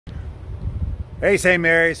Hey, St.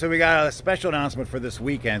 Mary. So we got a special announcement for this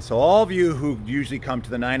weekend. So all of you who usually come to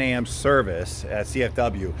the 9 a.m. service at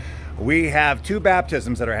CFW, we have 2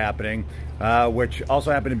 baptisms that are happening, which also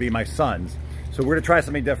happen to be my sons. So we're gonna try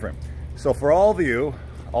something different. So for all of you,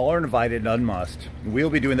 all are invited, none must. We'll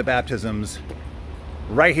be doing the baptisms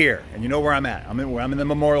right here. And you know where I'm at. I'm in the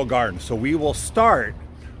Memorial Garden. So we will start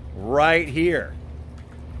right here.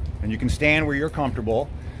 And you can stand where you're comfortable,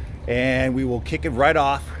 and we will kick it right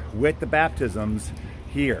off with the baptisms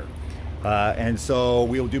here. And so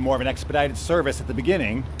we'll do more of an expedited service at the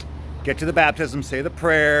beginning, get to the baptism, say the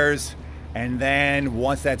prayers, and then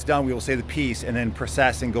once that's done, we will say the peace and then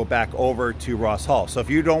process and go back over to Ross Hall. So if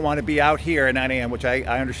you don't want to be out here at 9 a.m., which I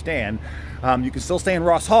understand, you can still stay in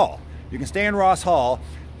Ross Hall. You can stay in Ross Hall,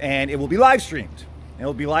 and it will be live streamed.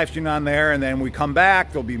 It'll be live streamed on there, and then we come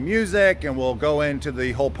back, there'll be music, and we'll go into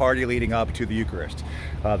the whole party leading up to the Eucharist,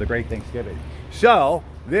 the Great Thanksgiving. So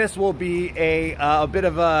this will be a bit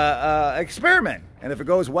of a experiment, and if it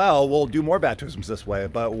goes well, we'll do more baptisms this way.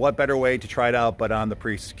 But what better way to try it out but on the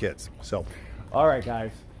priest's kids? So, all right,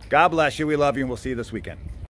 guys, God bless you. We love you, and we'll see you this weekend.